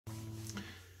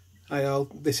Hi all,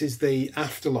 this is the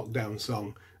after lockdown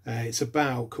song. It's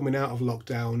about coming out of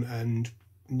lockdown and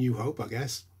new hope, I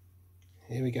guess.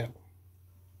 Here we go.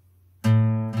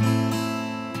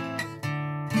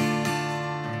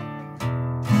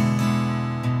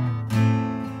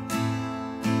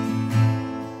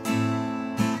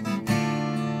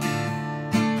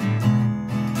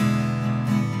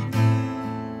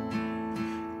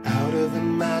 Out of the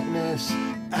madness,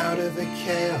 out of the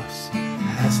chaos,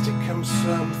 has to come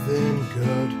something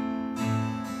good.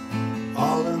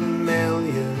 All the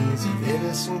millions of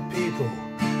innocent people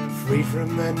free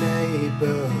from their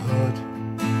neighborhood.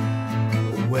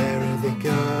 Where are they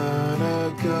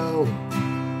gonna go?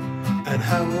 And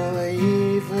how will they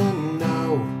even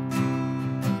know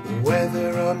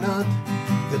whether or not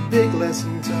the big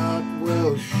lesson taught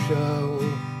will show?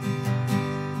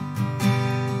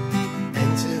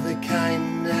 Enter the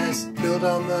kindness, build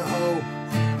on the hope,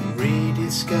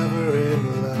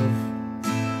 rediscovering love.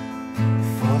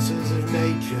 Forces of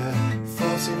nature,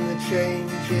 forcing the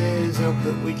changes, hope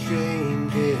that we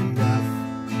change enough.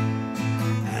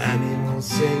 Animals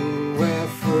sing, we're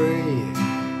free.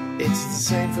 It's the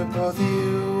same for both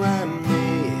you and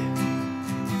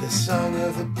me. The song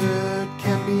of the bird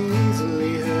can be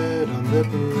easily heard on the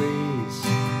breeze.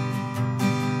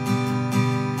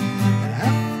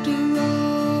 After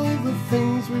all the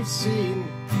things we've seen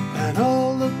and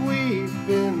all that we've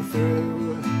been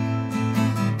through,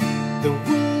 the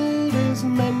world is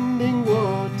mending,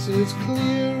 water's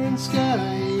clear and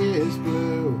sky is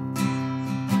blue.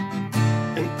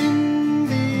 And in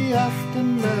the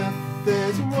aftermath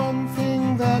there's one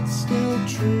thing that's still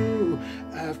true: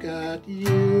 I've got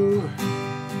you.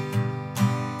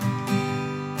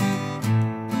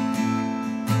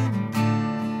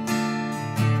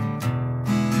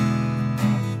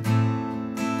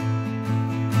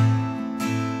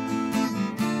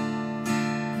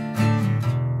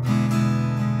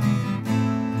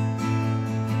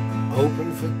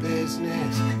 Open for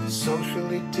business,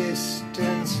 socially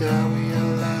distanced, are we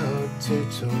allowed to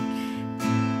touch?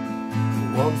 The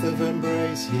warmth of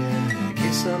embrace, yeah, a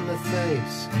kiss on the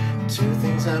face, two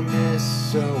things I miss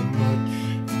so much.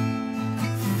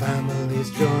 Families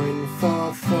join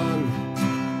for fun,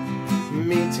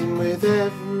 meeting with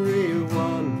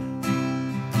everyone.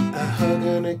 A hug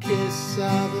and a kiss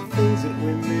are the things that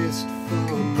we missed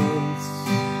for months.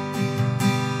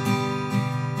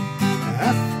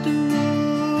 After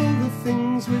all the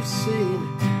things we've seen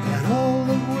and all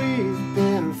that we've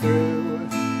been through,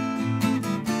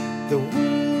 the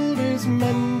world is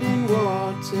mending,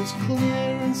 water's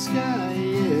clear and sky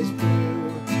is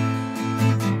blue.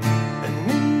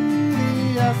 And in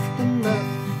the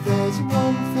aftermath there's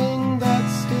one thing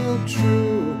that's still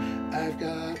true: I've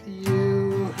got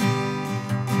you.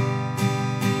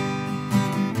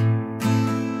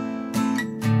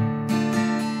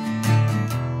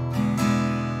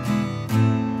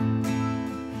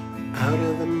 Out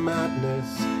of the madness,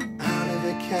 out of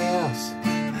the chaos,